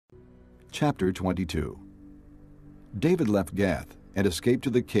Chapter 22. David left Gath and escaped to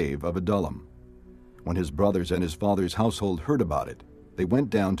the cave of Adullam. When his brothers and his father's household heard about it, they went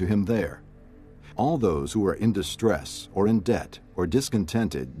down to him there. All those who were in distress or in debt or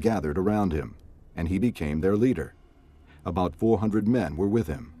discontented gathered around him, and he became their leader. About 400 men were with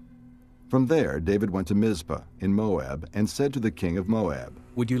him. From there David went to Mizpah in Moab and said to the king of Moab,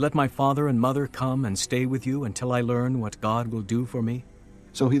 "Would you let my father and mother come and stay with you until I learn what God will do for me?"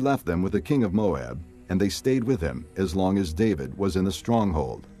 So he left them with the king of Moab, and they stayed with him as long as David was in the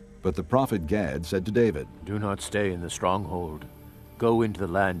stronghold. But the prophet Gad said to David, "Do not stay in the stronghold. Go into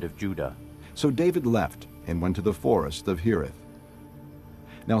the land of Judah." So David left and went to the forest of Hereth.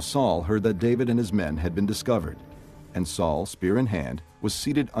 Now Saul heard that David and his men had been discovered, and Saul, spear in hand, was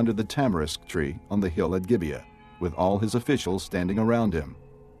seated under the tamarisk tree on the hill at Gibeah, with all his officials standing around him.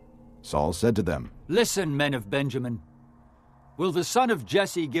 Saul said to them, "Listen, men of Benjamin. Will the son of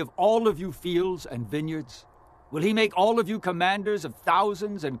Jesse give all of you fields and vineyards? Will he make all of you commanders of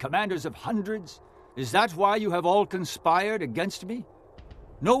thousands and commanders of hundreds? Is that why you have all conspired against me?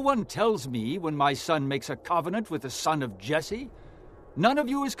 No one tells me when my son makes a covenant with the son of Jesse. None of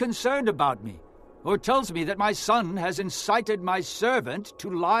you is concerned about me, or tells me that my son has incited my servant to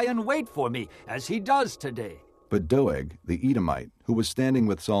lie in wait for me, as he does today." But Doeg, the Edomite, who was standing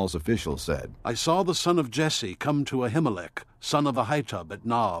with Saul's officials, said, "I saw the son of Jesse come to Ahimelech, son of Ahitub, at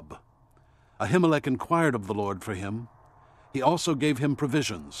Nob. Ahimelech inquired of the Lord for him. He also gave him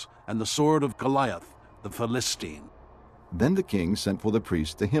provisions, and the sword of Goliath, the Philistine." Then the king sent for the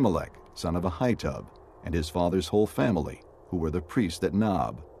priest Ahimelech, son of Ahitub, and his father's whole family, who were the priests at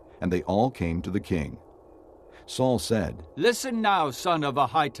Nob, and they all came to the king. Saul said, "Listen now, son of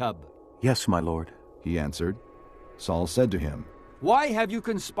Ahitub." "Yes, my lord," he answered. Saul said to him, "Why have you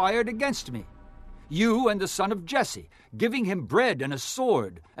conspired against me? You and the son of Jesse, giving him bread and a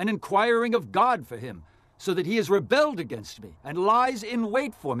sword, and inquiring of God for him, so that he has rebelled against me, and lies in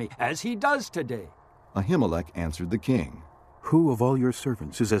wait for me, as he does today." Ahimelech answered the king, "Who of all your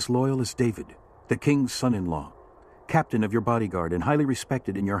servants is as loyal as David, the king's son-in-law, captain of your bodyguard and highly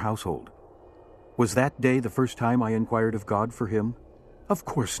respected in your household? Was that day the first time I inquired of God for him? Of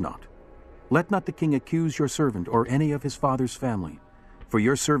course not. Let not the king accuse your servant or any of his father's family, for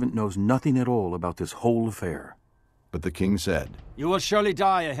your servant knows nothing at all about this whole affair." But the king said, "You will surely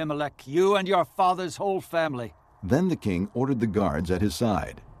die, Ahimelech, you and your father's whole family." Then the king ordered the guards at his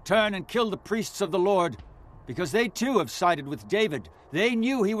side, "Turn and kill the priests of the Lord, because they too have sided with David. They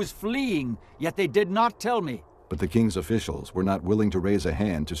knew he was fleeing, yet they did not tell me." But the king's officials were not willing to raise a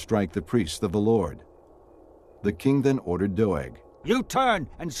hand to strike the priests of the Lord. The king then ordered Doeg. "You turn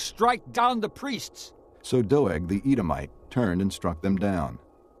and strike down the priests." So Doeg the Edomite turned and struck them down.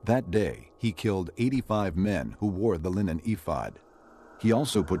 That day he killed 85 men who wore the linen ephod. He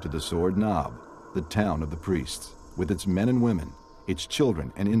also put to the sword Nob, the town of the priests, with its men and women, its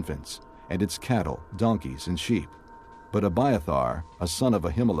children and infants, and its cattle, donkeys, and sheep. But Abiathar, a son of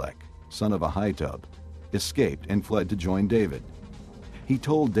Ahimelech, son of Ahitub, escaped and fled to join David. He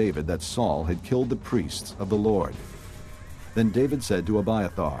told David that Saul had killed the priests of the Lord. Then David said to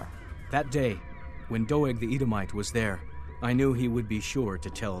Abiathar, "That day, when Doeg the Edomite was there, I knew he would be sure to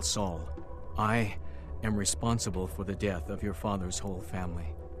tell Saul, 'I am responsible for the death of your father's whole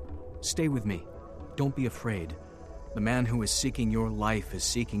family. Stay with me. Don't be afraid. The man who is seeking your life is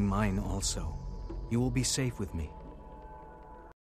seeking mine also. You will be safe with me.'